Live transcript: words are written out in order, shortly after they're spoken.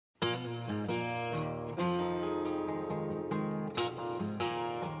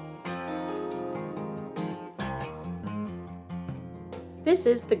This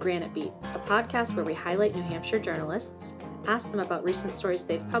is the Granite Beat, a podcast where we highlight New Hampshire journalists, ask them about recent stories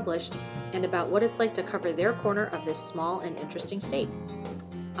they've published, and about what it's like to cover their corner of this small and interesting state.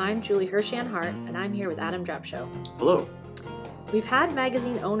 I'm Julie Hart, and I'm here with Adam Drapcho. Hello. We've had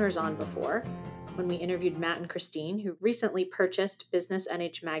magazine owners on before, when we interviewed Matt and Christine, who recently purchased Business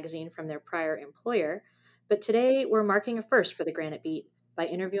NH magazine from their prior employer, but today we're marking a first for the Granite Beat by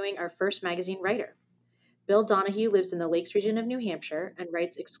interviewing our first magazine writer. Bill Donahue lives in the Lakes region of New Hampshire and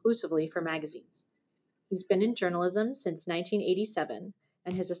writes exclusively for magazines. He's been in journalism since 1987,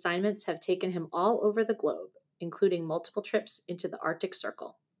 and his assignments have taken him all over the globe, including multiple trips into the Arctic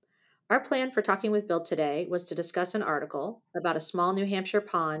Circle. Our plan for talking with Bill today was to discuss an article about a small New Hampshire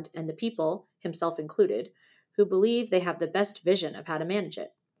pond and the people, himself included, who believe they have the best vision of how to manage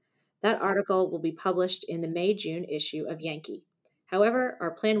it. That article will be published in the May-June issue of Yankee. However,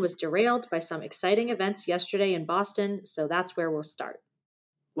 our plan was derailed by some exciting events yesterday in Boston, so that's where we'll start.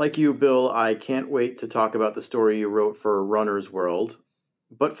 Like you, Bill, I can't wait to talk about the story you wrote for Runner's World.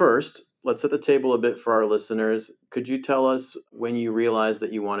 But first, let's set the table a bit for our listeners. Could you tell us when you realized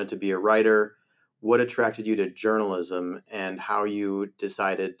that you wanted to be a writer, what attracted you to journalism, and how you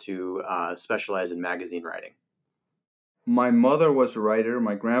decided to specialize in magazine writing? My mother was a writer.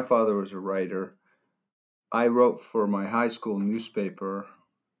 My grandfather was a writer. I wrote for my high school newspaper.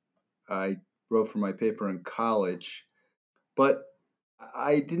 I wrote for my paper in college. But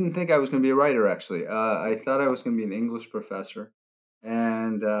I didn't think I was going to be a writer, actually. I thought I was going to be an English professor.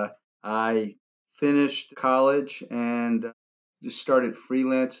 And I finished college and just started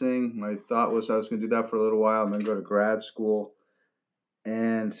freelancing. My thought was I was going to do that for a little while and then go to grad school.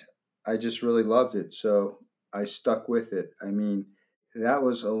 And I just really loved it. So I stuck with it. I mean, that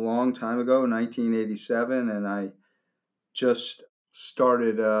was a long time ago, 1987, and I just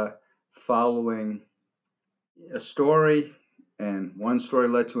started following a story, and one story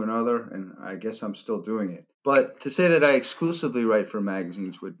led to another, and I guess I'm still doing it. But to say that I exclusively write for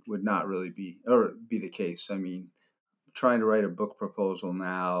magazines would not really be the case. I mean, trying to write a book proposal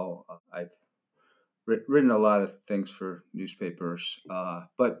now, I've written a lot of things for newspapers,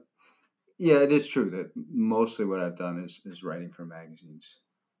 but yeah, it is true that mostly what I've done is writing for magazines.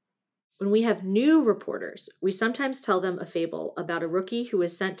 When we have new reporters, we sometimes tell them a fable about a rookie who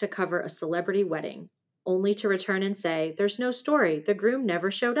is sent to cover a celebrity wedding, only to return and say, "There's no story, the groom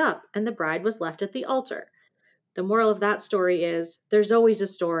never showed up, and the bride was left at the altar." The moral of that story is, there's always a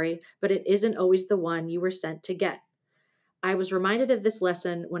story, but it isn't always the one you were sent to get. I was reminded of this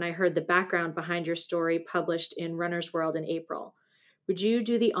lesson when I heard the background behind your story published in Runner's World in April. Would you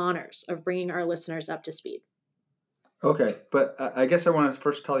do the honors of bringing our listeners up to speed? Okay, but I guess I want to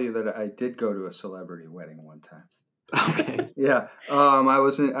first tell you that I did go to a celebrity wedding one time. Okay. Yeah, I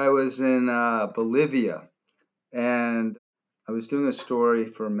was in Bolivia, and I was doing a story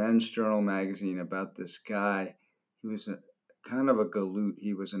for Men's Journal magazine about this guy. He was kind of a galoot.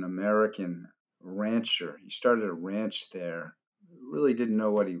 He was an American rancher. He started a ranch there. Really didn't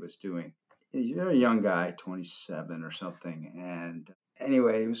know what he was doing. He's a very young guy, 27 or something. And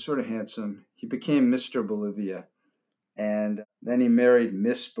anyway, he was sort of handsome. He became Mr. Bolivia. And then he married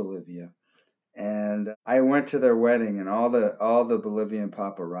Miss Bolivia. And I went to their wedding, and all the Bolivian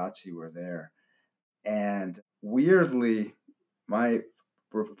paparazzi were there. And weirdly, my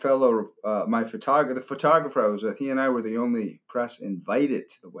the photographer I was with, he and I were the only press invited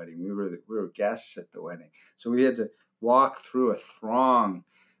to the wedding. We were guests at the wedding, so we had to walk through a throng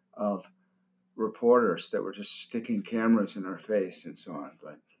of reporters that were just sticking cameras in our face and so on.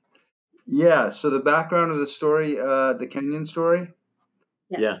 But yeah, so the background of the story, the Kenyan story.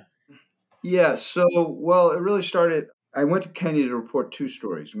 Yes. Yeah. So it really started. I went to Kenya to report two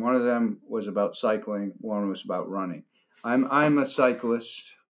stories. One of them was about cycling. One was about running. I'm a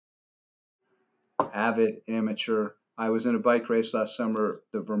cyclist, avid amateur. I was in a bike race last summer,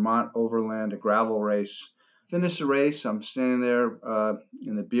 the Vermont Overland, a gravel race. Finished the race. I'm standing there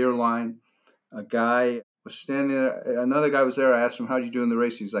in the beer line. A guy was standing there. Another guy was there. I asked him, "How'd you do in the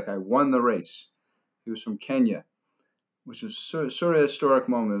race?" He's like, "I won the race." He was from Kenya, which was sort of a historic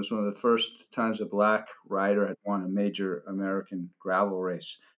moment. It was one of the first times a black rider had won a major American gravel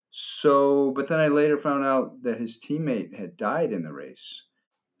race. So, but then I later found out that his teammate had died in the race.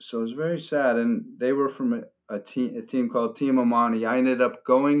 So it was very sad. And they were from a team called Team Omani. I ended up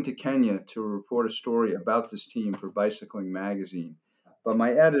going to Kenya to report a story about this team for Bicycling Magazine. But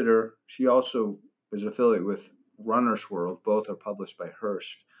my editor, she also is affiliated with Runner's World. Both are published by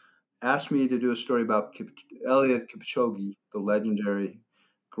Hearst. Asked me to do a story about Eliud Kipchoge, the legendary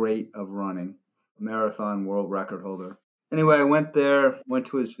great of running, marathon world record holder. Anyway, I went there, went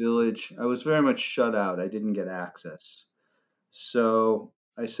to his village. I was very much shut out. I didn't get access. So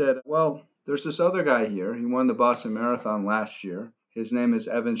I said, well, there's this other guy here. He won the Boston Marathon last year. His name is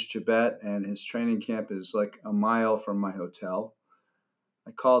Evans Chibet, and his training camp is like a mile from my hotel.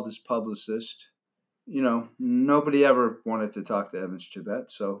 I called his publicist. Nobody ever wanted to talk to Evans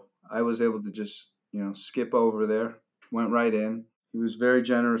Chibet, so I was able to just, skip over there, went right in. He was very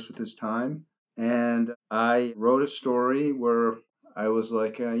generous with his time, and I wrote a story where I was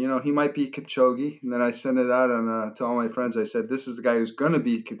like, he might beat Kipchoge, and then I sent it out to all my friends. I said, this is the guy who's going to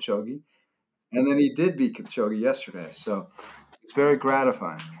beat Kipchoge, and then he did beat Kipchoge yesterday, so it's very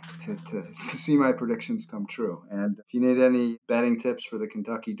gratifying to see my predictions come true. And if you need any betting tips for the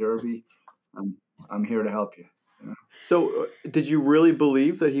Kentucky Derby, I'm I'm here to help you. So, did you really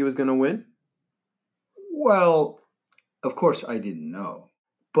believe that he was going to win? Well, of course I didn't know,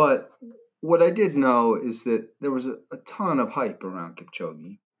 but what I did know is that there was a ton of hype around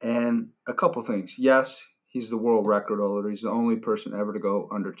Kipchoge, and a couple things. Yes, he's the world record holder. He's the only person ever to go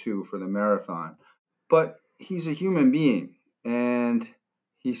under 2 for the marathon, but he's a human being, and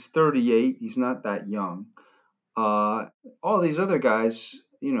he's 38. He's not that young. All these other guys,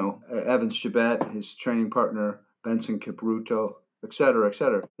 Evans Chibet, his training partner, Benson Kipruto, et cetera,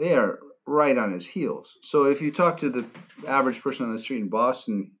 they are right on his heels. So if you talk to the average person on the street in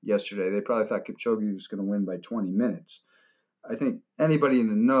Boston yesterday, they probably thought Kipchoge was going to win by 20 minutes. I think anybody in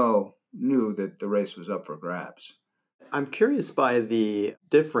the know knew that the race was up for grabs. I'm curious by the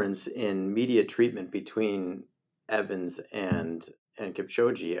difference in media treatment between Evans and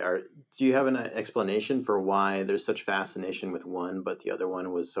Kipchoge. Do you have an explanation for why there's such fascination with one, but the other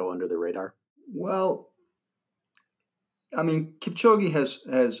one was so under the radar? Well, I mean, Kipchoge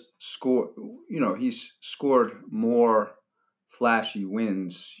has scored. He's scored more flashy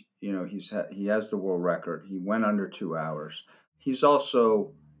wins. He has the world record. He went under 2 hours. He's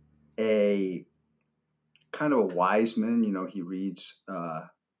also a kind of a wise man. He reads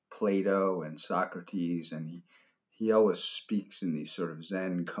Plato and Socrates, and he always speaks in these sort of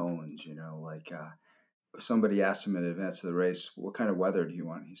Zen koans. Like somebody asked him in advance of the race, "What kind of weather do you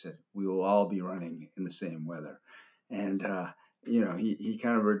want?" He said, "We will all be running in the same weather," and he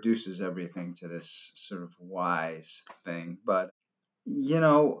kind of reduces everything to this sort of wise thing. But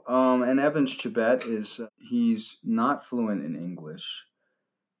and Evans Chibet he's not fluent in English.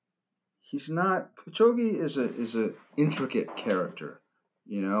 He's not. Kipchoge is a intricate character,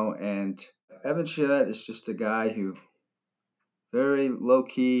 and Evan Chibet is just a guy who very low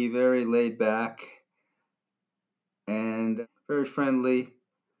key, very laid back, and very friendly.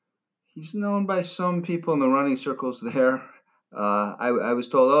 He's known by some people in the running circles there. I was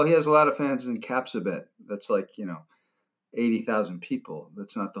told, oh, he has a lot of fans in Capsabet. That's like 80,000 people.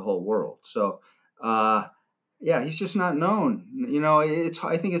 That's not the whole world. So. Yeah, he's just not known.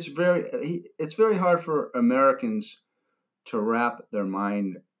 I think it's very hard for Americans to wrap their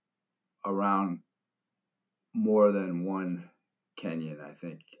mind around more than one Kenyan. I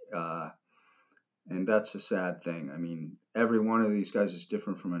think, and that's a sad thing. I mean, every one of these guys is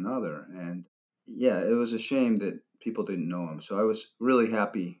different from another, and yeah, it was a shame that people didn't know him. So I was really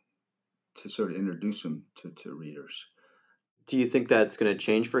happy to sort of introduce him to readers. Do you think that's going to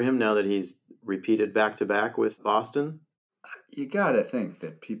change for him now that he's repeated back to back with Boston? You got to think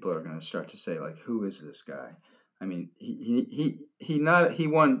that people are going to start to say, like, who is this guy? I mean, he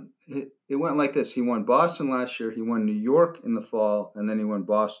won. It went like this. He won Boston last year. He won New York in the fall, and then he won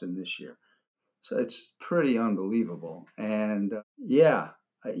Boston this year. So it's pretty unbelievable. And yeah,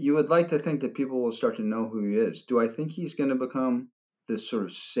 you would like to think that people will start to know who he is. Do I think he's going to become this sort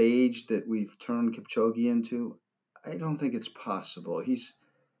of sage that we've turned Kipchoge into? I don't think it's possible. He's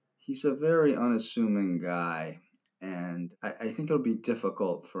a very unassuming guy. And I think it'll be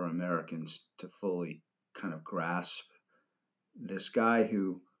difficult for Americans to fully kind of grasp this guy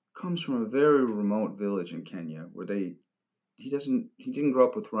who comes from a very remote village in Kenya where he didn't grow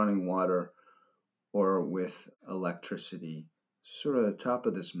up with running water or with electricity. Sort of the top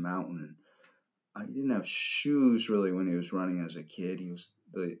of this mountain. He didn't have shoes really when he was running as a kid. He was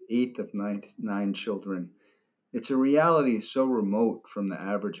the eighth of nine children. It's a reality so remote from the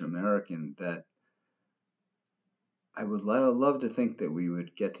average American that I would love to think that we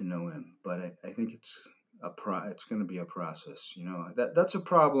would get to know him, but I think it's going to be a process. That's a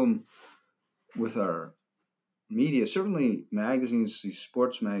problem with our media. Certainly, magazines, these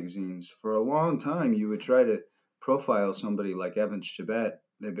sports magazines, for a long time, you would try to profile somebody like Evans Chibet.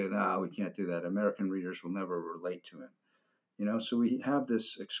 They'd be, no, we can't do that. American readers will never relate to him. So we have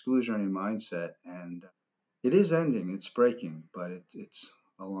this exclusionary mindset, and it is ending. It's breaking, but it's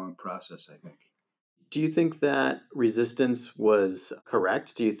a long process, I think. Do you think that resistance was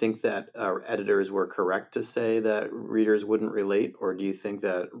correct? Do you think that editors were correct to say that readers wouldn't relate? Or do you think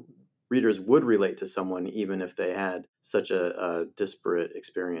that readers would relate to someone even if they had such a disparate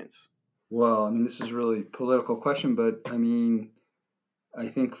experience? Well, I mean, this is a really political question, but I mean, I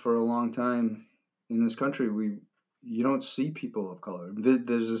think for a long time in this country, you don't see people of color.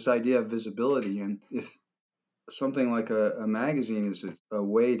 There's this idea of visibility, and if something like a magazine is a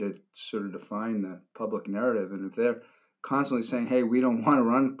way to sort of define the public narrative, and if they're constantly saying, "Hey, we don't want to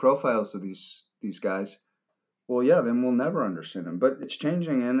run profiles of these guys," well, yeah, then we'll never understand them. But it's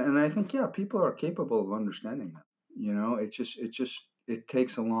changing, and I think yeah, people are capable of understanding that. It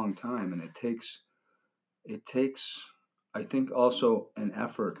takes a long time, and it takes I think also an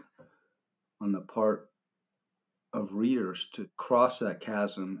effort on the part of readers to cross that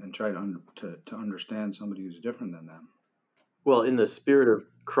chasm and try to understand somebody who's different than them. Well, in the spirit of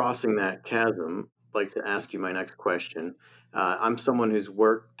crossing that chasm, I'd like to ask you my next question. I'm someone who's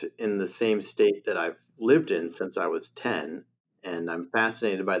worked in the same state that I've lived in since I was 10, and I'm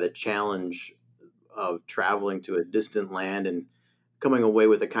fascinated by the challenge of traveling to a distant land and coming away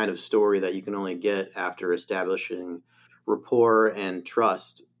with a kind of story that you can only get after establishing rapport and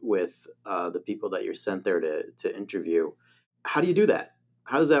trust with the people that you're sent there to interview. How do you do that?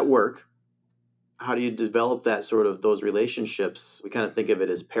 How does that work? How do you develop that sort of those relationships? We kind of think of it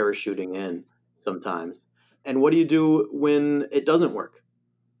as parachuting in sometimes. And what do you do when it doesn't work?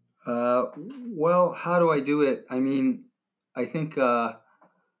 Well, how do I do it? I mean, I think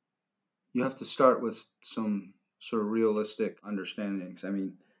you have to start with some sort of realistic understandings. I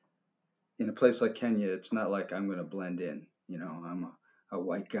mean, in a place like Kenya, it's not like I'm going to blend in. I'm a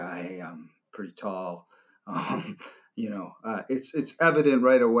white guy. I'm pretty tall. Um, it's evident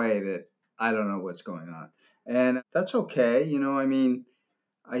right away that I don't know what's going on, and that's okay. I mean,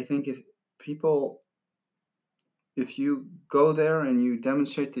 I think people, if you go there and you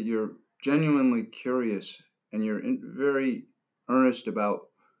demonstrate that you're genuinely curious and you're very earnest about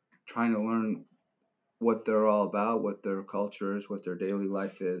trying to learn what they're all about, what their culture is, what their daily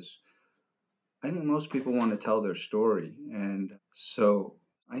life is, I think most people want to tell their story. And so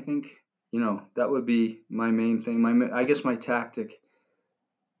I think, that would be my main thing. I guess my tactic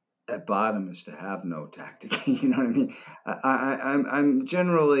at bottom is to have no tactic. You know what I mean? I'm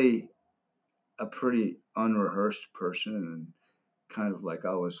generally a pretty unrehearsed person and kind of like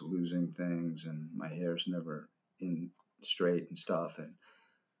always losing things, and my hair's never in straight and stuff. And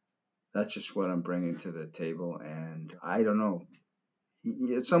that's just what I'm bringing to the table. And I don't know.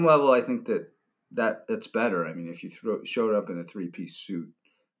 At some level, I think that's better. I mean, if you showed up in a three-piece suit,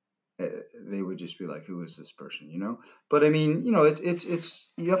 they would just be like, "Who is this person?" But I mean, it's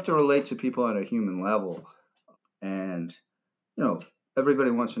you have to relate to people on a human level, and you know, everybody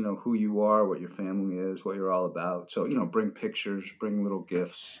wants to know who you are, what your family is, what you're all about. So bring pictures, bring little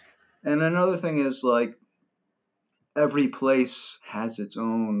gifts. And another thing is like every place has its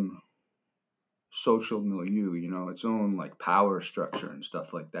own social milieu, its own like power structure and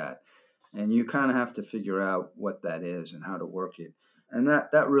stuff like that. And you kind of have to figure out what that is and how to work it. And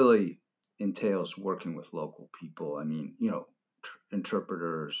that really entails working with local people. I mean,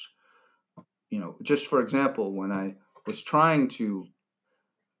 interpreters, just for example, when I was trying to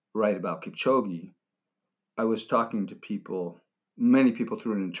write about Kipchoge, I was talking to many people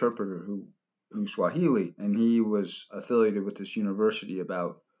through an interpreter who knew Swahili, and he was affiliated with this university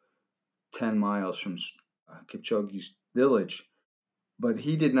about 10 miles from Kipchoge's village, but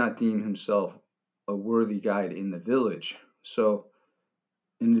he did not deem himself a worthy guide in the village. So,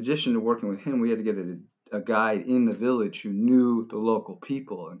 in addition to working with him, we had to get a guide in the village who knew the local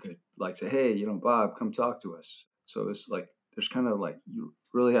people and could like say, "Hey, Bob, come talk to us." So it's like there's kind of like you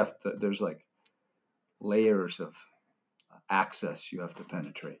really have to. There's like layers of access you have to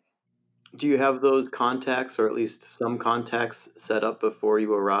penetrate. Do you have those contacts, or at least some contacts, set up before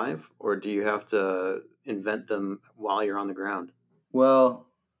you arrive, or do you have to invent them while you're on the ground? Well,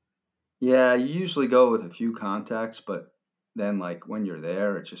 yeah, you usually go with a few contacts, but then like when you're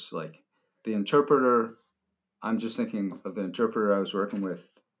there, it's just like the interpreter. I'm just thinking of the interpreter I was working with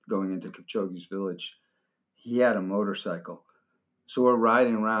going into Kipchoge's village. He had a motorcycle. So we're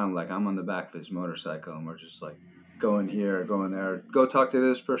riding around like I'm on the back of his motorcycle and we're just like going here, going there, go talk to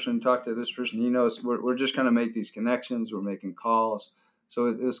this person, talk to this person. He knows we're just kind of make these connections. We're making calls. So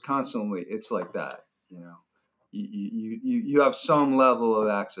it was constantly, it's like that, you have some level of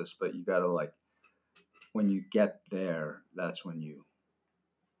access, but you got to like, when you get there, that's when you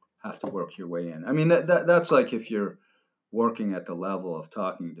have to work your way in. I mean, that's like if you're working at the level of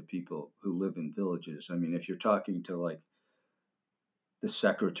talking to people who live in villages. I mean, if you're talking to like the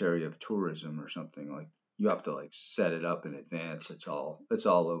Secretary of Tourism or something. Like you have to like set it up in advance. It's all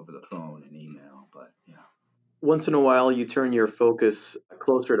over the phone and email. But yeah. Once in a while, you turn your focus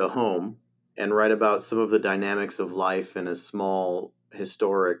closer to home and write about some of the dynamics of life in a small,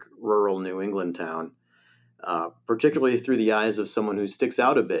 historic, rural New England town, particularly through the eyes of someone who sticks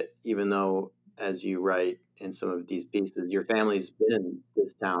out a bit, even though, as you write in some of these pieces, your family's been in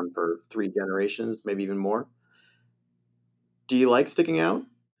this town for 3 generations, maybe even more. Do you like sticking out,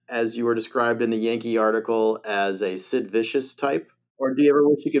 as you were described in the Yankee article as a Sid Vicious type? Or do you ever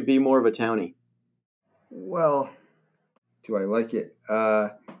wish you could be more of a townie? Well, do I like it?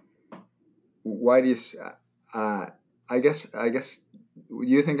 Why do you? I guess.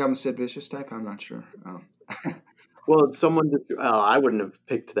 You think I'm a Sid Vicious type? I'm not sure. Well, someone just, I wouldn't have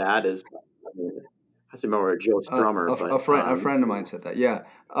picked that as, I mean, I just remember Joe Strummer, A but friend of mine said that. Yeah.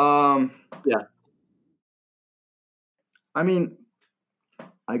 yeah. I mean,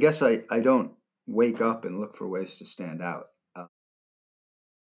 I guess I don't wake up and look for ways to stand out. Uh,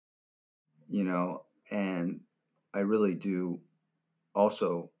 you know, and I really do.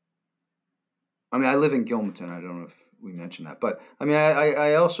 Also, I mean, I live in Gilmanton. I don't know if we mentioned that, but I mean,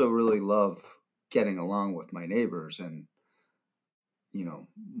 I also really love getting along with my neighbors, and you know,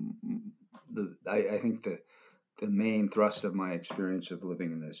 I think the main thrust of my experience of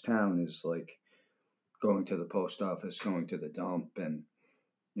living in this town is like going to the post office, going to the dump, and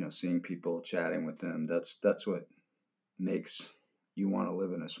seeing people, chatting with them. That's what makes you want to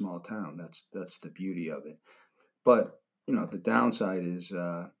live in a small town. That's the beauty of it. But the downside is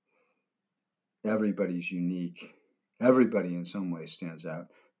everybody's unique. Everybody in some way stands out,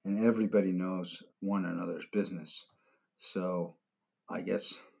 and everybody knows one another's business. So I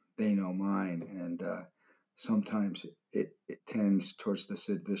guess they know mine, and sometimes it tends towards the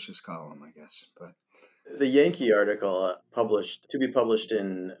Sid Vicious column, I guess. But The Yankee article published to be published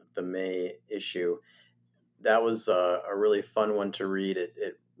in the May issue, that was a really fun one to read.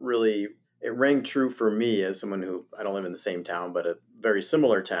 It really it rang true for me as someone who I don't live in the same town, but a very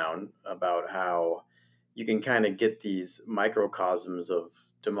similar town, about how you can kind of get these microcosms of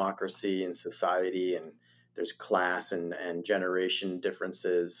democracy and society, and there's class and generation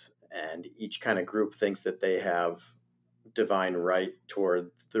differences, and each kind of group thinks that they have divine right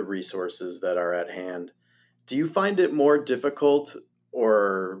toward the resources that are at hand. Do you find it more difficult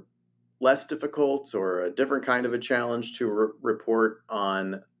or less difficult or a different kind of a challenge to report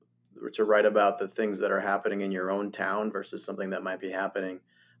on, to write about the things that are happening in your own town versus something that might be happening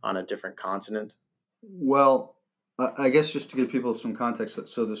on a different continent? well, I guess just to give people some context,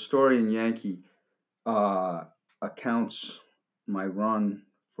 so the story in Yankee uh, accounts my run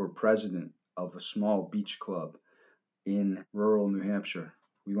for president of a small beach club in rural New Hampshire.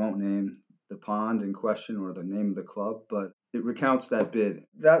 We won't name the pond in question or the name of the club, but it recounts that bid.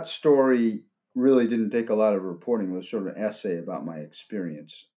 That story really didn't take a lot of reporting. It was sort of an essay about my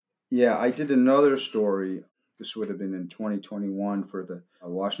experience. Yeah, I did another story. This would have been in 2021 for the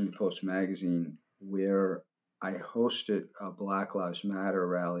Washington Post magazine, where I hosted a Black Lives Matter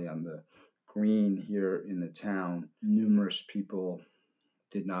rally on the green here in the town. Numerous people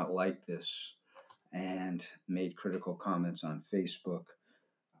did not like this and made critical comments on Facebook.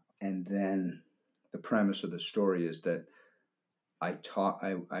 And then the premise of the story is that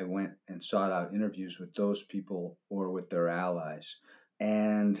I went and sought out interviews with those people or with their allies.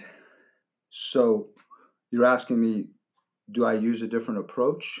 And so you're asking me, do I use a different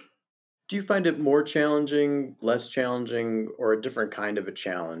approach? Do you find it more challenging, less challenging, or a different kind of a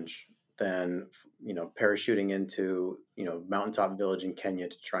challenge than, parachuting into, mountaintop village in Kenya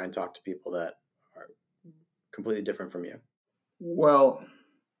to try and talk to people that are completely different from you? Well,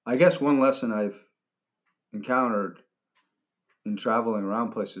 I guess one lesson I've encountered in traveling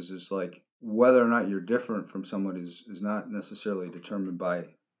around places is like whether or not you're different from someone is not necessarily determined by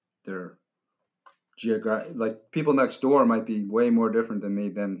their geographic. Like people next door might be way more different than me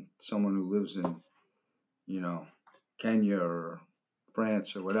than someone who lives in, you know, Kenya or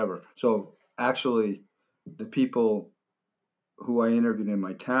France or whatever. So actually, the people who I interviewed in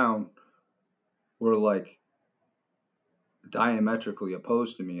my town were like diametrically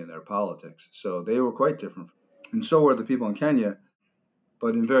opposed to me in their politics. So they were quite different. And so were the people in Kenya,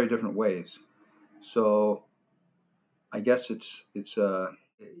 but in very different ways. So I guess it's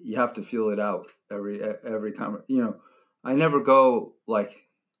you have to feel it out every time. I never go like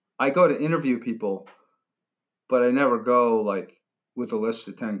I go to interview people, but I never go like with a list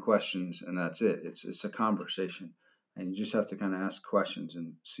of 10 questions and that's it. It's a conversation, and you just have to kind of ask questions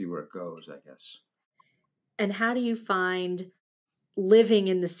and see where it goes, I guess. And how do you find living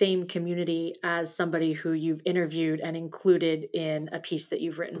in the same community as somebody who you've interviewed and included in a piece that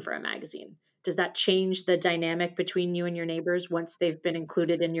you've written for a magazine? Does that change the dynamic between you and your neighbors once they've been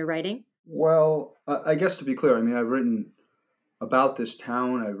included in your writing? Well, I guess to be clear, I mean, I've written about this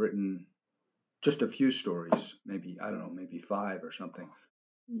town. I've written just a few stories, maybe, I don't know, maybe 5 or something.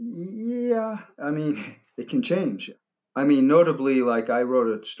 Yeah, I mean, it can change. I mean, notably, like I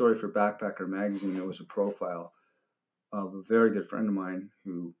wrote a story for Backpacker magazine that was a profile of a very good friend of mine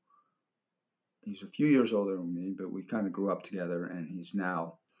who he's a few years older than me, but we kind of grew up together, and he's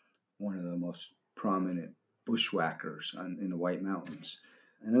now one of the most prominent bushwhackers in the White Mountains.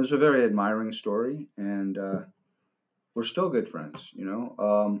 And it was a very admiring story, and we're still good friends, you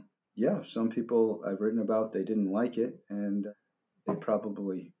know. Yeah, some people I've written about, they didn't like it, and they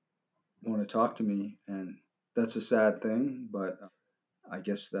probably want to talk to me, and that's a sad thing, but I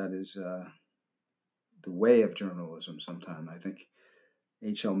guess that is the way of journalism sometimes. I think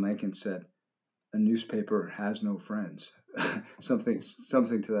H.L. Mencken said, a newspaper has no friends. something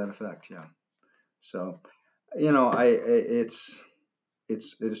to that effect, yeah. So, you know, it's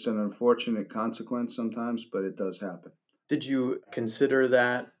an unfortunate consequence sometimes, but it does happen. Did you consider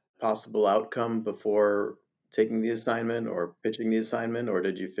that possible outcome before taking the assignment or pitching the assignment, or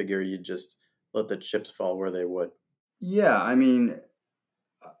did you figure you'd just let the chips fall where they would? Yeah, I mean,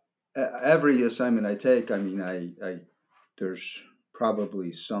 every assignment I take, I mean, I there's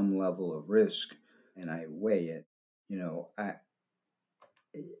probably some level of risk, and I weigh it. You know, I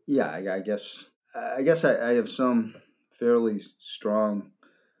have some fairly strong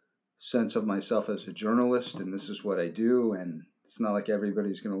sense of myself as a journalist, and this is what I do, and it's not like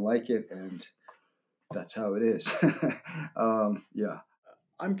everybody's going to like it, and that's how it is. Yeah.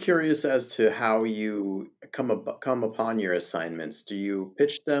 I'm curious as to how you come upon your assignments. Do you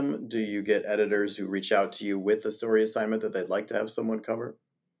pitch them? Do you get editors who reach out to you with a story assignment that they'd like to have someone cover?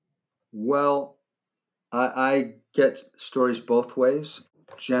 Well, I get stories both ways.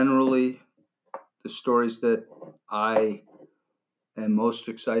 Generally, the stories that I am most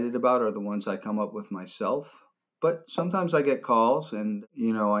excited about are the ones I come up with myself. But sometimes I get calls, and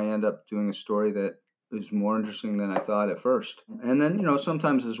I end up doing a story that is more interesting than I thought at first. And then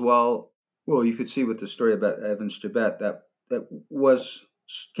sometimes as well. Well, you could see with the story about Evans Tibet that was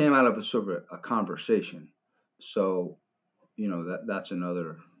came out of a sort of a conversation. So that's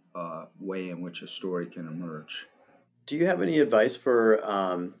another way in which a story can emerge. Do you have any advice for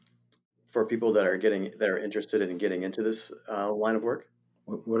people that are interested in getting into this line of work?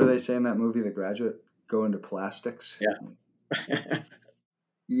 What do they say in that movie, The Graduate? Go into plastics. Yeah.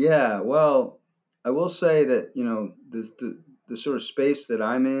 Yeah, well, I will say that the sort of space that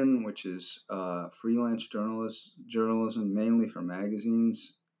I'm in, which is freelance journalism, mainly for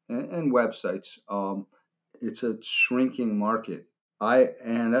magazines and websites, it's a shrinking market.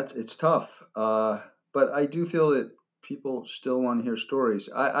 It's tough, but I do feel that people still want to hear stories.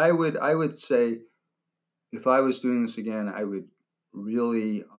 I would say if I was doing this again, I would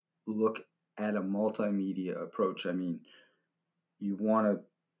really look at a multimedia approach. I mean, you want to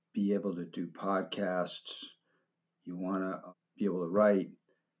be able to do podcasts, you want to be able to write,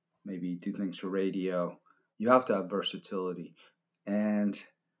 maybe do things for radio. You have to have versatility. And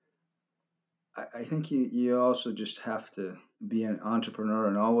I think you also just have to be an entrepreneur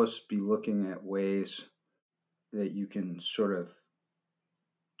and always be looking at ways that you can sort of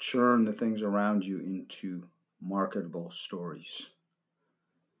churn the things around you into marketable stories.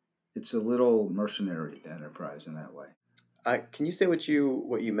 It's a little mercenary enterprise in that way. Can you say what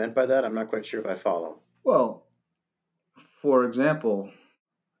you meant by that? I'm not quite sure if I follow. Well, for example,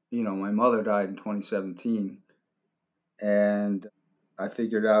 my mother died in 2017, and I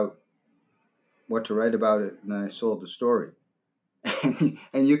figured out what to write about it, and then I sold the story.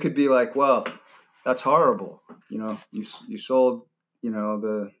 And you could be like, well, that's horrible. You sold,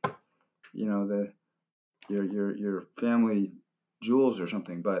 the your family jewels or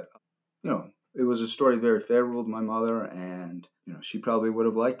something, but it was a story very favorable to my mother, and she probably would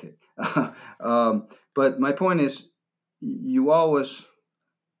have liked it. But my point is, you always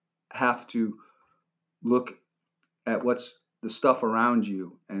have to look at what's the stuff around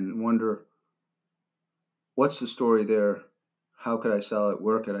you and wonder, what's the story there? How could I sell it?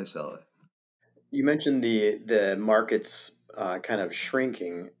 Where could I sell it? You mentioned the markets kind of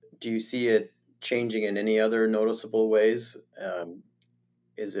shrinking. Do you see it changing in any other noticeable ways?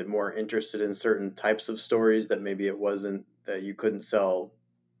 Is it more interested in certain types of stories that maybe it wasn't that you couldn't sell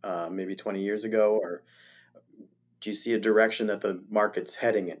maybe 20 years ago, or do you see a direction that the market's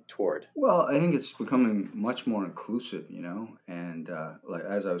heading it toward? Well, I think it's becoming much more inclusive, and like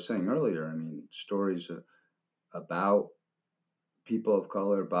as I was saying earlier, I mean, stories about people of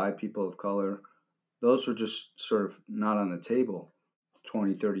color, by people of color. Those were just sort of not on the table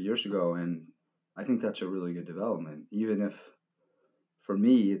 20, 30 years ago. And I think that's a really good development, even if for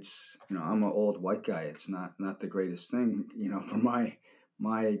me, it's, I'm an old white guy. It's not the greatest thing, for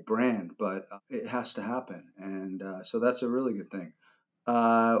my brand, but it has to happen. And so that's a really good thing.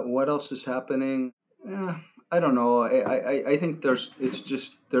 What else is happening? I don't know. I think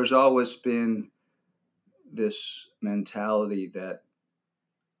there's always been this mentality that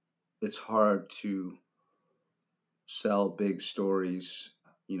it's hard to sell big stories.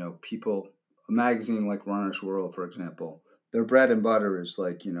 People, a magazine like Runner's World, for example, their bread and butter is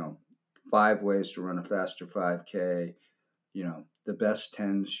like, 5 ways to run a faster 5K, the best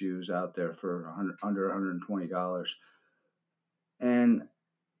 10 shoes out there for under $120. And,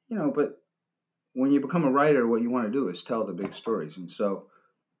 but when you become a writer, what you want to do is tell the big stories. And so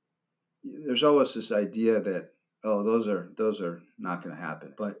there's always this idea that, oh, those are not going to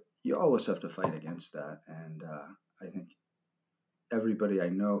happen. But you always have to fight against that. And I think everybody I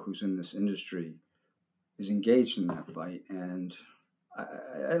know who's in this industry is engaged in that fight. And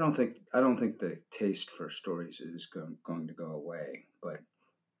I don't think the taste for stories is going to go away. But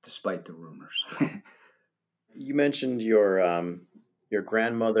despite the rumors. You mentioned your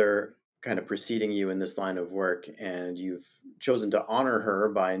grandmother kind of preceding you in this line of work, and you've chosen to honor her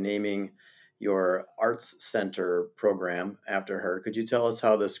by naming your Arts Center program after her. Could you tell us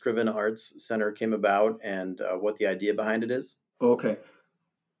how the Scriven Arts Center came about and what the idea behind it is? Okay.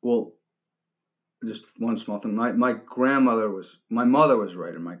 Well, just one small thing. My mother was a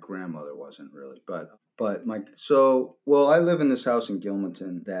writer. My grandmother wasn't really, but I live in this house in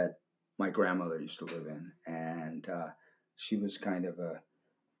Gilmanton that my grandmother used to live in, and she was kind of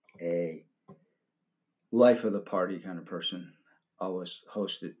a life of the party kind of person. Always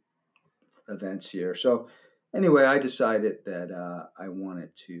hosted events here. So anyway, I decided that I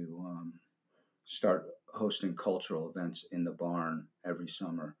wanted to start hosting cultural events in the barn every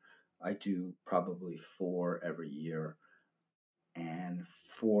summer. I do probably 4 every year. And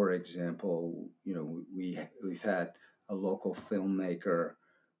for example, we've had a local filmmaker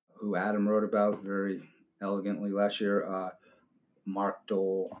who Adam wrote about very elegantly last year. Mark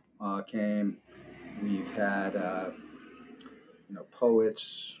Dole came. We've had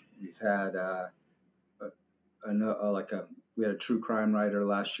poets. We've had we had a true crime writer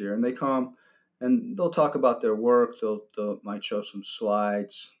last year, and they come and they'll talk about their work. They'll might show some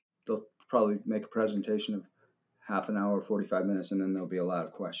slides. They'll probably make a presentation of half an hour, 45 minutes, and then there'll be a lot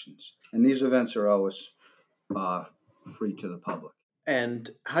of questions. And these events are always free to the public. And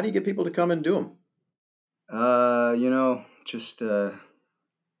how do you get people to come and do them? Just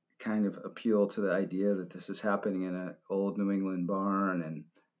kind of appeal to the idea that this is happening in an old New England barn, and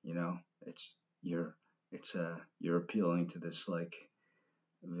you're appealing to this like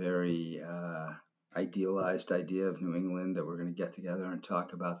very idealized idea of New England that we're going to get together and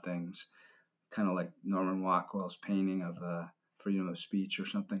talk about things, kind of like Norman Rockwell's painting of freedom of speech or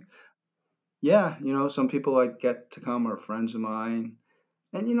something. Yeah, some people I get to come are friends of mine.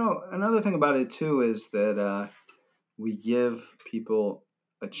 And, another thing about it, too, is that we give people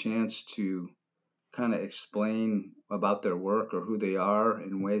a chance to kind of explain about their work or who they are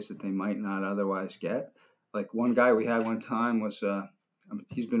in ways that they might not otherwise get. Like one guy we had one time was,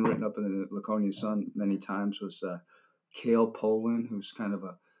 he's been written up in the Laconia Sun many times, was Cale Poland, who's kind of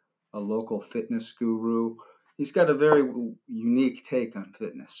a local fitness guru. He's got a very unique take on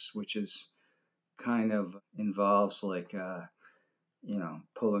fitness, which is kind of involves like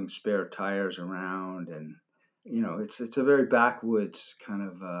pulling spare tires around, and it's a very backwoods kind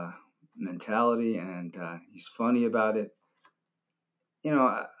of mentality, and he's funny about it.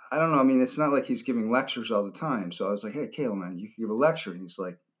 I don't know. I mean, it's not like he's giving lectures all the time. So I was like, "Hey, Cale, man, you can give a lecture." And he's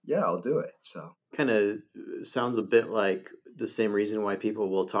like, "Yeah, I'll do it." So Kind of sounds a bit like the same reason why people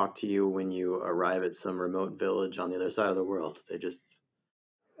will talk to you when you arrive at some remote village on the other side of the world. They just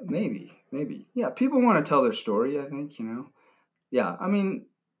maybe, yeah, people want to tell their story. I think yeah. I mean,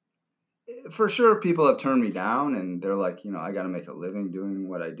 for sure, people have turned me down, and they're like, I got to make a living doing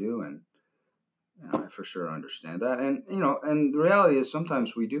what I do, and I for sure understand that. And and the reality is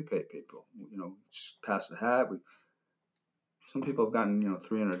sometimes we do pay people. Just pass the hat. Some people have gotten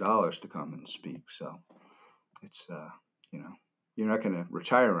 $300 to come and speak. So it's you're not going to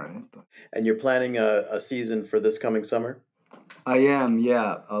retire on it. But and you're planning a season for this coming summer? I am,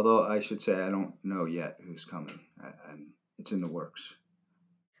 yeah. Although I should say I don't know yet who's coming. It's in the works.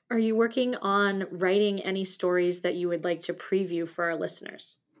 Are you working on writing any stories that you would like to preview for our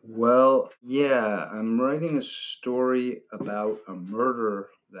listeners? Well, yeah, I'm writing a story about a murder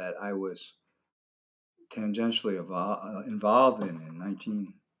that I was tangentially involved in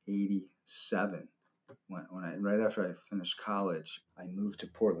 1987. Right after I finished college, I moved to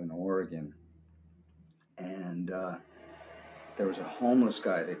Portland, Oregon, and there was a homeless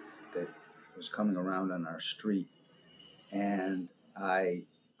guy that was coming around on our street, and a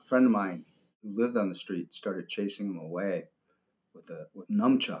friend of mine who lived on the street started chasing him away with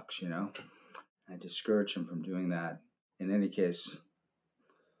nunchucks, I discouraged him from doing that. In any case,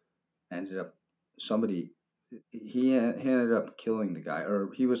 ended up he ended up killing the guy,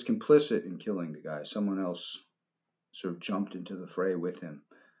 or he was complicit in killing the guy. Someone else sort of jumped into the fray with him,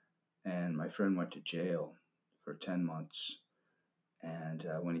 and my friend went to jail for 10 months. And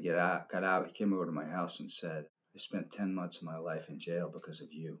when he got out, he came over to my house and said, "I spent 10 months of my life in jail because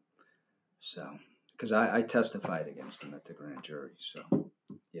of you." So, because I testified against him at the grand jury. So,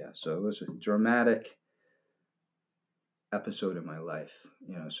 yeah, so it was a dramatic episode of my life,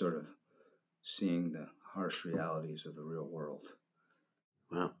 sort of seeing the harsh realities of the real world.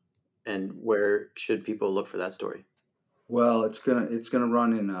 Wow. And where should people look for that story? Well, it's gonna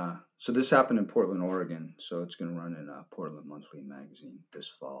run in. So this happened in Portland, Oregon. So it's gonna run in Portland Monthly magazine this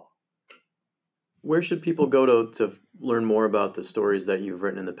fall. Where should people go to learn more about the stories that you've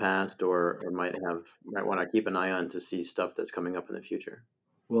written in the past, or might want to keep an eye on to see stuff that's coming up in the future?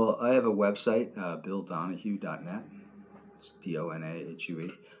 Well, I have a website, BillDonahue.net. It's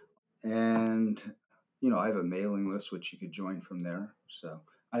DONAHUE, and I have a mailing list which you could join from there. So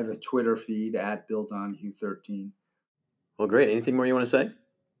I have a Twitter feed at Bill Donahue 13. Well, great. Anything more you want to say?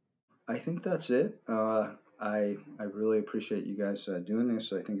 I think that's it. I really appreciate you guys doing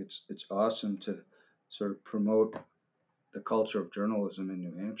this. I think it's awesome to sort of promote the culture of journalism in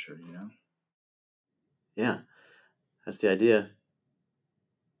New Hampshire. Yeah, that's the idea.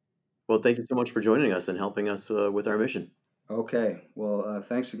 Well, thank you so much for joining us and helping us with our mission. Okay. Well,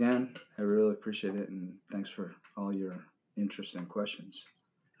 thanks again. I really appreciate it, and thanks for all your interest and questions.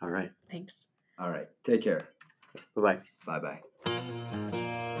 All right. Thanks. All right. Take care. Bye-bye. Bye-bye.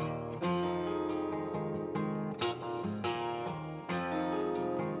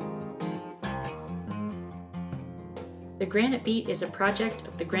 The Granite Beat is a project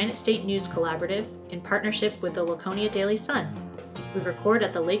of the Granite State News Collaborative in partnership with the Laconia Daily Sun. We record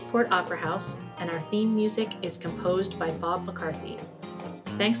at the Lakeport Opera House, and our theme music is composed by Bob McCarthy.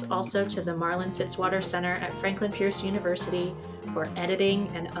 Thanks also to the Marlin Fitzwater Center at Franklin Pierce University for editing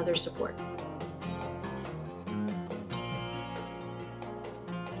and other support.